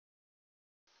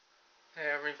Hey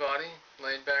everybody,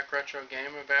 Laid Back Retro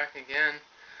Gamer back again.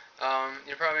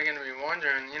 You're probably going to be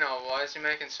wondering, why is he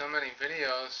making so many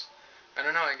videos? I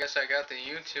don't know, I guess I got the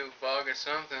YouTube bug or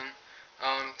something.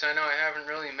 'Cause I know I haven't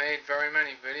really made very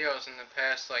many videos in the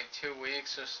past like 2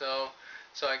 weeks or so.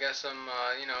 So I guess I'm,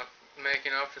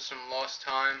 making up for some lost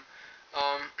time.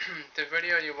 The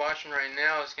video you're watching right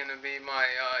now is going to be my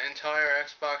entire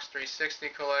Xbox 360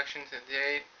 collection to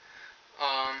date.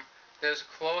 Um, there's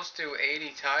close to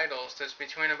 80 titles. There's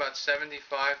between about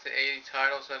 75 to 80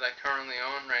 titles that I currently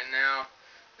own right now.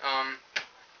 Um,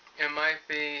 it might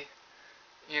be,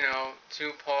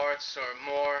 two parts or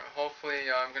more.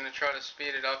 Hopefully, I'm going to try to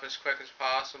speed it up as quick as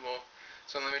possible.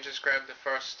 So let me just grab the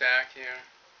first stack here.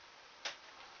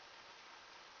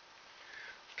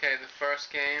 Okay, the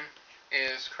first game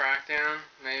is Crackdown,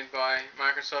 made by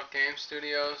Microsoft Game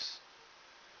Studios.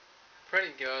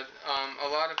 Pretty good. A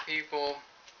lot of people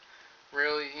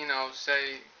really,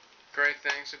 say great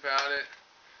things about it.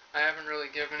 I haven't really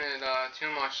given it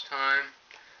too much time.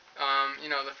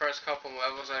 The first couple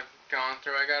levels I've gone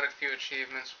through, I got a few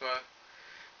achievements, but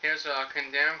here's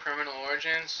Condemned Criminal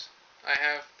Origins. I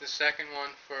have the second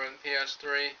one for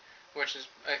PS3, which is,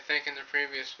 I think, in the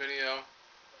previous video.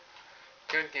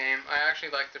 Good game. I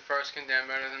actually like the first Condemned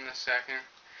better than the second.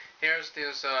 Here's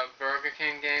these Burger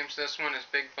King games. This one is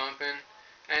Big Bumpin',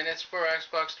 and it's for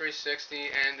Xbox 360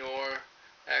 and or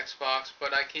Xbox,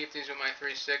 but I keep these with my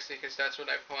 360 because that's what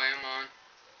I play them on.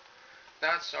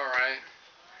 That's alright.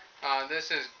 This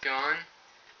is Gun,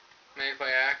 made by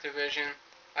Activision.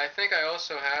 I think I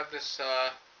also have this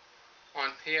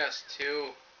on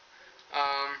PS2.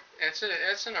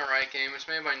 It's an alright game. It's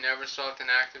made by Neversoft and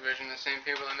Activision, the same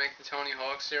people that make the Tony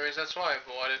Hawk series. That's why I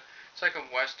bought it. It's like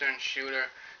a Western shooter.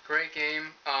 Great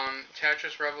game.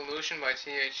 Tetris Revolution by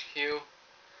THQ.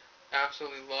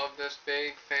 Absolutely love this.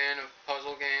 Big fan of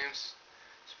puzzle games,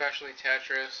 especially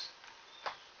Tetris.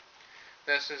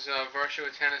 This is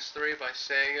Virtua Tennis 3 by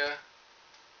Sega.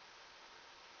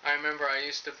 I remember I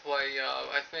used to play.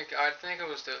 I think it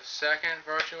was the second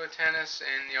Virtua Tennis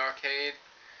in the arcade,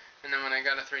 and then when I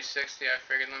got a 360, I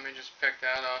figured let me just pick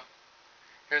that up.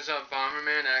 Here's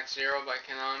Bomberman Act Zero by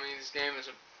Konami. This game is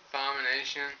an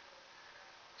abomination,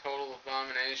 total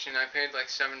abomination. I paid like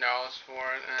 $7 for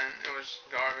it, and it was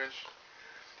garbage.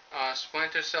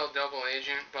 Splinter Cell Double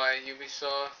Agent by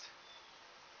Ubisoft.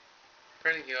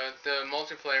 Pretty good. The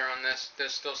multiplayer on this,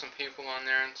 there's still some people on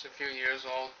there, and it's a few years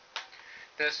old.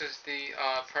 This is the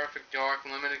Perfect Dark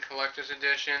Limited Collector's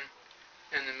Edition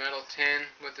in the metal tin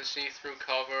with the see-through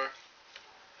cover.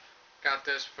 Got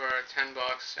this for 10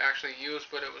 bucks. Actually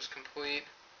used, but it was complete.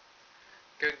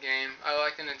 Good game. I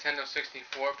like the Nintendo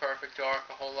 64 Perfect Dark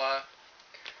a whole lot.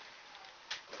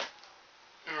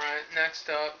 Alright, next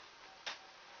up,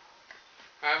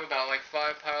 I have about like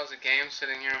 5 piles of games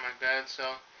sitting here on my bed,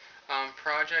 so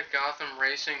Project Gotham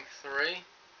Racing 3.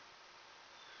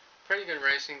 Pretty good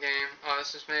racing game.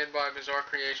 This is made by Bizarre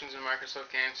Creations and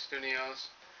Microsoft Game Studios.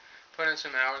 Put in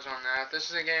some hours on that. This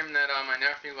is a game that my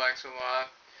nephew likes a lot.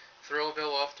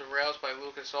 Thrillville Off the Rails by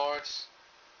LucasArts.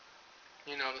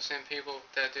 The same people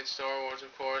that did Star Wars,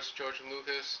 of course, George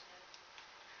Lucas.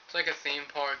 It's like a theme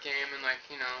park game and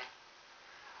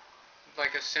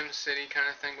like a Sim City kind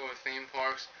of thing, but with theme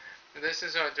parks. This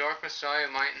is Dark Messiah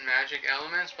Might and Magic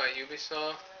Elements by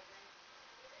Ubisoft.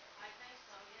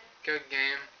 Good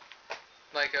game.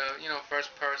 Like a,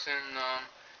 first person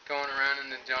going around in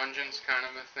the dungeons kind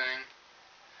of a thing.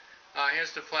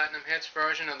 Here's the Platinum Hits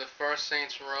version of the first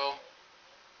Saints Row.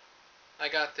 I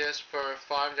got this for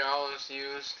 $5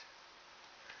 used.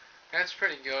 That's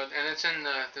pretty good, and it's in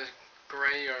the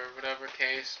gray or whatever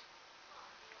case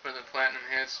for the Platinum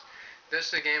Hits. This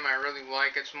is a game I really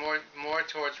like. It's more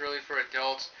towards really for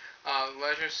adults.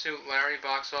 Leisure Suit Larry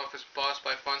Box Office Bust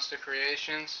by Funster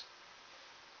Creations.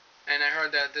 And I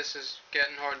heard that this is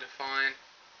getting hard to find.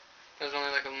 There's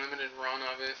only like a limited run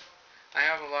of it. I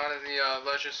have a lot of the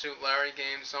Leisure Suit Larry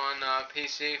games on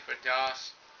PC for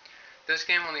DOS. This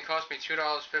game only cost me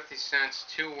 $2.50.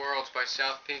 Two Worlds by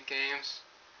South Peak Games.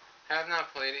 Have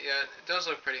not played it yet. It does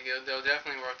look pretty good though.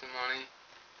 Definitely worth the money.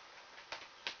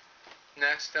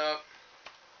 Next up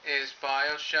is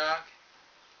Bioshock.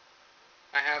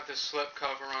 I have the slip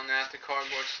cover on that, the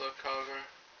cardboard slip cover.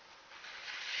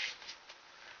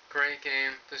 Great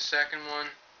game. The second one,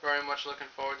 very much looking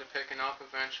forward to picking up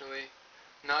eventually.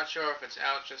 Not sure if it's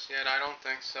out just yet. I don't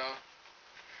think so.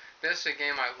 This is a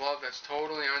game I love that's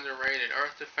totally underrated.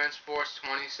 Earth Defense Force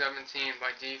 2017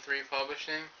 by D3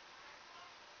 Publishing.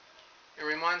 It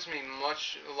reminds me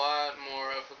a lot more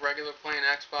of a regular playing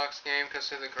Xbox game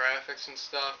because of the graphics and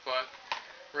stuff, but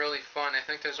really fun. I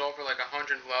think there's over like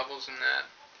 100 levels in that.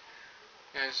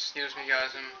 Yeah, excuse me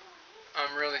guys,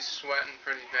 I'm really sweating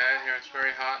pretty bad here. It's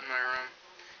very hot in my room.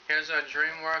 Here's a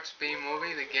DreamWorks B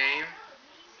movie, The Game,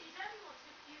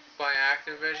 by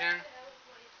Activision.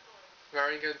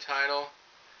 Very good title.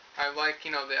 I like,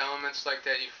 the elements like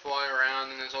that. You fly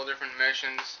around and there's all different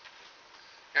missions.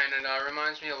 And it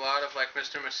reminds me a lot of like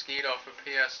Mr. Mosquito for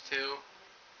PS2.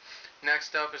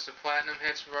 Next up is the Platinum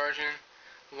Hits version.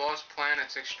 Lost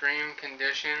Planets Extreme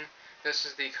Condition. This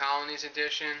is the Colonies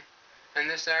edition. And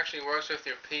this actually works with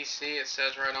your PC, it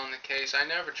says right on the case. I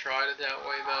never tried it that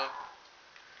way though.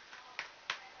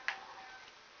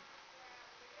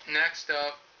 Next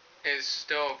up is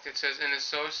Stoked. It says in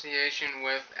association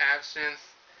with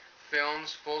Absinthe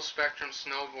Films Full Spectrum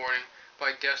Snowboarding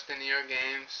by Destineer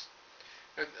Games.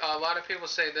 A lot of people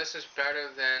say this is better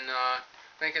than, I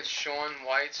think it's Shaun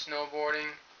White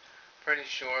Snowboarding. Pretty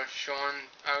sure.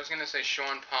 I was going to say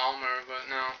Shaun Palmer, but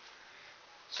no.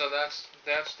 So that's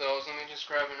those. Let me just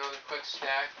grab another quick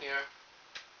stack here.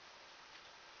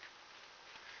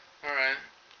 Alright.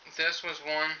 This was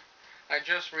one I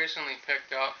just recently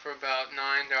picked up for about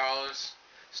 $9.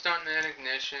 Stuntman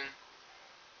Ignition.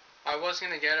 I was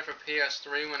going to get it for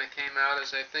PS3 when it came out,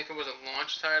 as I think it was a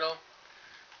launch title,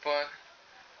 but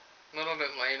a little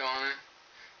bit late on it.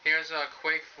 Here's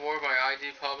Quake 4 by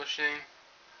ID Publishing,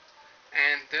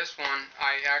 and this one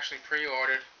I actually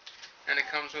pre-ordered, and it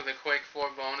comes with a Quake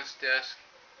 4 bonus disc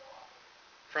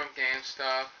from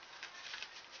GameStop,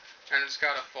 and it's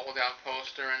got a fold-out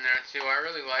poster in there too. I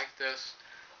really like this.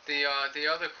 The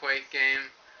other Quake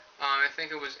game, I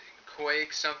think it was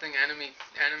Quake something enemy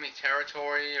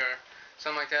territory or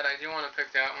something like that. I do want to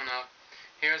pick that one up.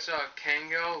 Here's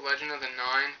Kengo Legend of the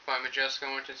Nine by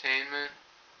Majesco Entertainment.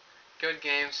 Good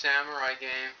game, samurai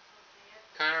game.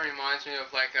 Kind of reminds me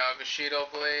of like Bushido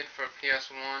Blade for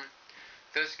PS1.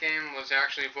 This game was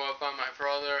actually bought by my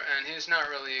brother, and he's not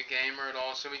really a gamer at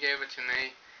all, so he gave it to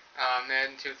me.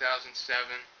 Madden 2007.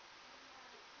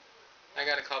 I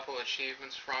got a couple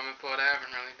achievements from it, but I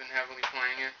haven't really been heavily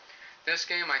playing it. This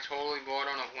game I totally bought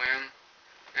on a whim,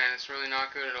 and it's really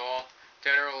not good at all.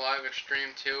 Dead or Alive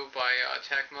Extreme 2 by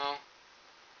Tecmo.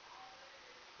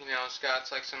 It's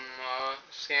got like some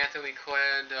scantily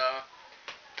clad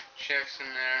chicks in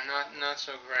there. Not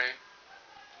so great.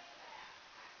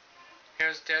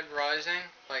 Here's Dead Rising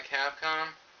by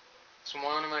Capcom. It's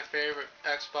one of my favorite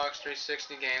Xbox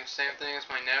 360 games. Same thing as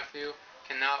my nephew.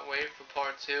 Cannot wait for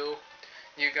part 2.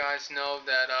 You guys know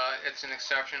that it's an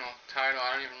exceptional title.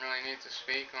 I don't even really need to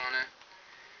speak on it.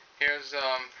 Here's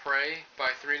Prey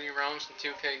by 3D Realms and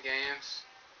 2K Games.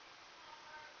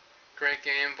 Great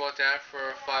game. Bought that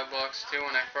for $5 too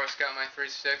when I first got my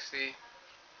 360.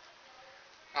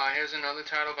 Here's another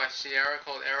title by Sierra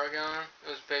called Aragon. It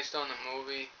was based on the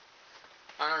movie.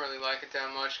 I don't really like it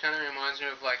that much. Kind of reminds me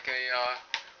of like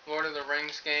a Lord of the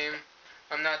Rings game.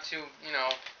 I'm not too,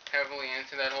 heavily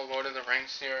into that whole Lord of the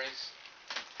Rings series.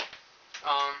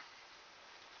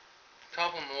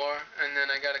 Couple more, and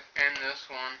then I gotta end this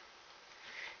one.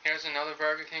 Here's another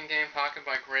Burger King game, Pocket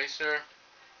by Gracer,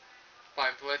 by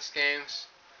Blitz Games.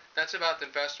 That's about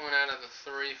the best one out of the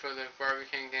 3 for the Burger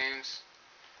King games.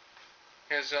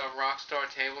 Here's Rockstar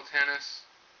Table Tennis.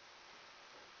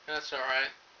 That's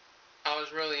alright. I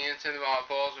was really into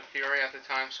Balls of Fury at the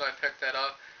time, so I picked that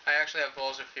up. I actually have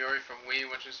Balls of Fury for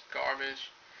Wii, which is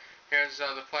garbage. Here's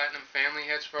the Platinum Family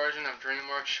Hits version of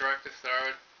DreamWorks Shrek the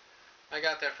Third. I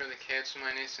got that for the kids, for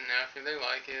my niece and nephew. They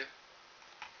like it.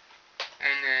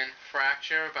 And then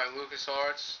Fracture by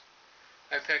LucasArts.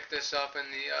 I picked this up in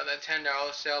the that $10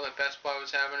 sale that Best Buy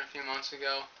was having a few months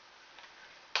ago.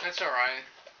 It's alright.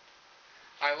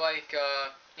 I like,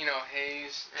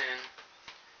 Haze and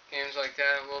games like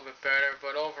that a little bit better,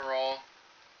 but overall,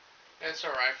 it's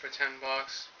alright for $10.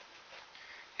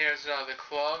 Here's The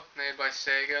Club, made by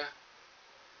Sega.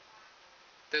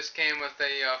 This came with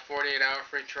a 48-hour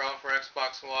free trial for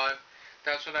Xbox Live.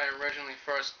 That's what I originally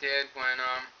first did when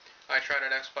I tried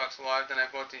out Xbox Live, then I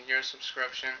bought the year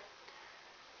subscription.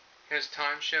 Here's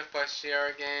Time Shift by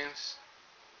Sierra Games.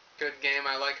 Good game.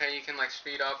 I like how you can like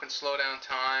speed up and slow down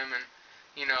time and,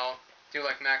 do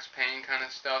like Max Payne kind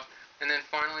of stuff. And then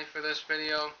finally for this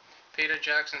video, Peter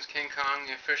Jackson's King Kong,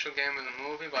 the official game of the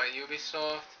movie by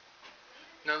Ubisoft.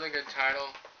 Another good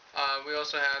title. We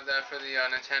also have that for the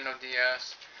Nintendo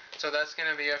DS. So that's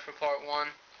going to be it for part 1.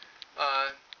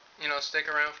 Stick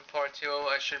around for part 2.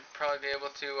 I should probably be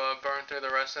able to burn through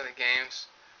the rest of the games.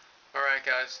 Alright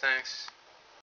guys, thanks.